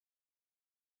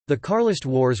The Carlist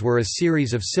Wars were a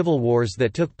series of civil wars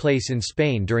that took place in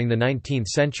Spain during the 19th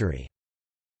century.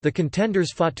 The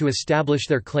contenders fought to establish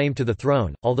their claim to the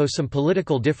throne, although some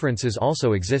political differences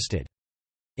also existed.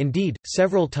 Indeed,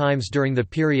 several times during the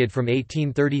period from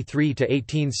 1833 to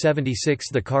 1876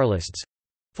 the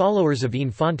Carlists—followers of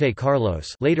Infante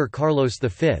Carlos, later Carlos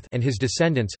V, and his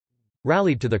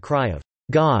descendants—rallied to the cry of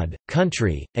 "God,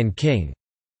 country, and king,"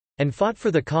 and fought for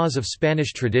the cause of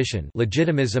Spanish tradition,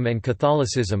 legitimism and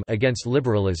Catholicism against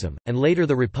liberalism, and later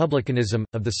the republicanism,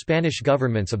 of the Spanish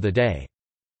governments of the day.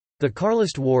 The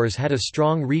Carlist Wars had a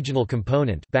strong regional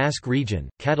component, Basque region,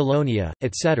 Catalonia,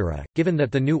 etc., given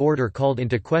that the new order called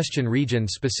into question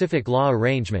region-specific law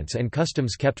arrangements and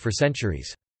customs kept for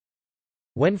centuries.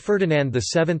 When Ferdinand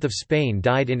VII of Spain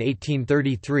died in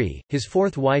 1833, his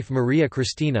fourth wife Maria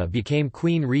Cristina became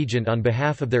queen regent on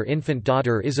behalf of their infant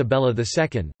daughter Isabella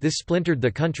II. This splintered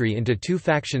the country into two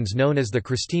factions known as the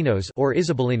Cristinos or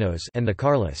Isabelinos and the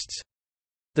Carlists.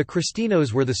 The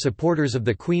Cristinos were the supporters of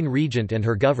the queen regent and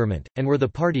her government, and were the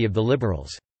party of the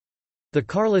liberals. The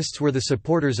Carlists were the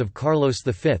supporters of Carlos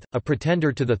V, a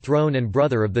pretender to the throne and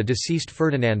brother of the deceased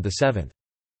Ferdinand VII.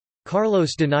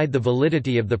 Carlos denied the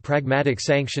validity of the Pragmatic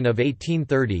Sanction of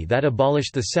 1830 that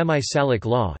abolished the semi-Salic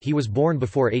law. He was born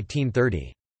before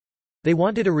 1830. They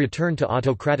wanted a return to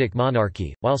autocratic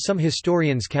monarchy. While some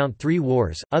historians count 3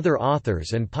 wars, other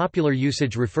authors and popular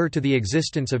usage refer to the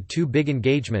existence of 2 big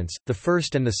engagements, the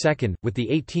first and the second, with the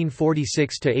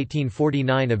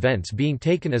 1846–1849 events being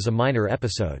taken as a minor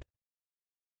episode.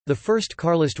 The First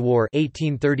Carlist War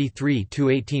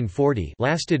 (1833–1840)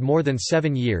 lasted more than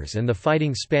 7 years, and the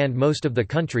fighting spanned most of the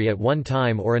country at one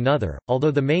time or another,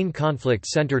 although the main conflict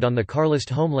centered on the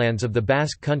Carlist homelands of the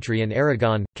Basque Country and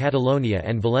Aragon, Catalonia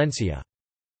and Valencia.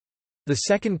 The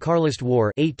Second Carlist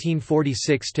War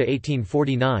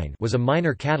 (1846–1849) was a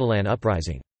minor Catalan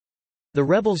uprising. The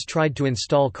rebels tried to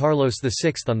install Carlos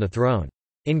VI on the throne.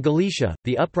 In Galicia,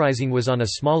 the uprising was on a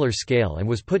smaller scale and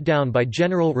was put down by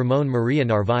General Ramón María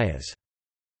Narváez.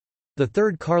 The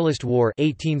Third Carlist War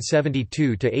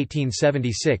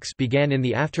 (1872–1876) began in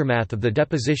the aftermath of the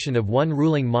deposition of one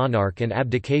ruling monarch and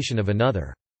abdication of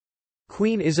another.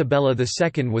 Queen Isabella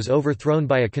II was overthrown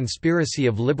by a conspiracy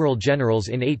of liberal generals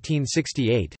in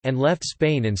 1868, and left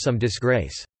Spain in some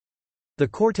disgrace. The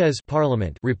Cortes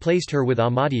Parliament replaced her with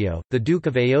Amadeo, the Duke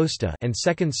of Aosta and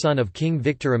second son of King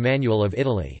Victor Emmanuel of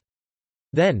Italy.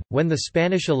 Then, when the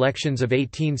Spanish elections of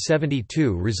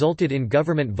 1872 resulted in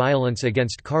government violence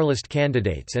against Carlist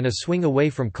candidates and a swing away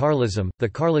from Carlism, the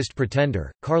Carlist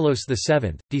pretender, Carlos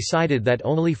VII, decided that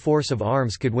only force of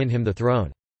arms could win him the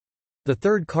throne. The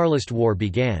Third Carlist War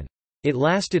began. It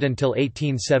lasted until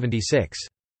 1876.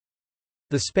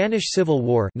 The Spanish Civil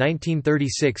War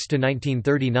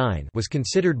 (1936–1939) was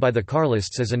considered by the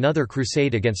Carlists as another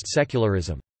crusade against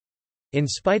secularism. In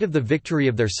spite of the victory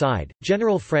of their side,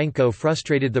 General Franco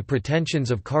frustrated the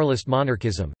pretensions of Carlist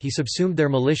monarchism. He subsumed their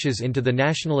militias into the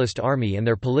Nationalist Army and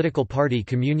their political party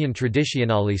Comunión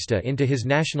Tradicionalista into his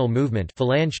national movement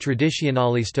Falange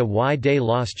Tradicionalista y de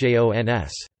los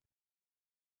Jons.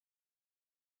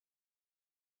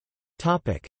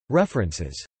 Topic: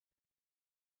 References.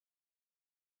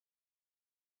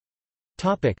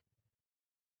 Topic.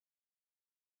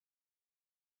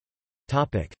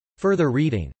 Further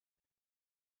reading.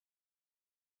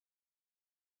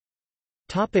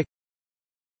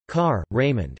 Carr,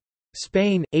 Raymond.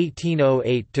 Spain,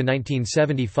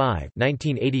 1808–1975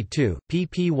 1982,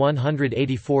 pp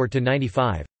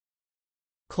 184–95.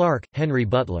 Clark, Henry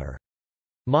Butler.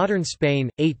 Modern Spain,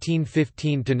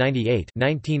 1815–98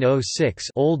 1906,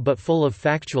 old but full of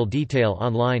factual detail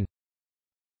online.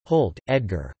 Holt,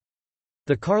 Edgar.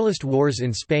 The Carlist Wars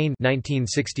in Spain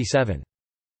 1967.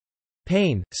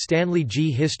 Payne, Stanley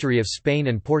G. History of Spain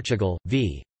and Portugal,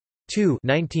 v. 2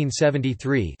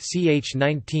 1973 ch.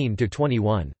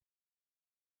 19–21.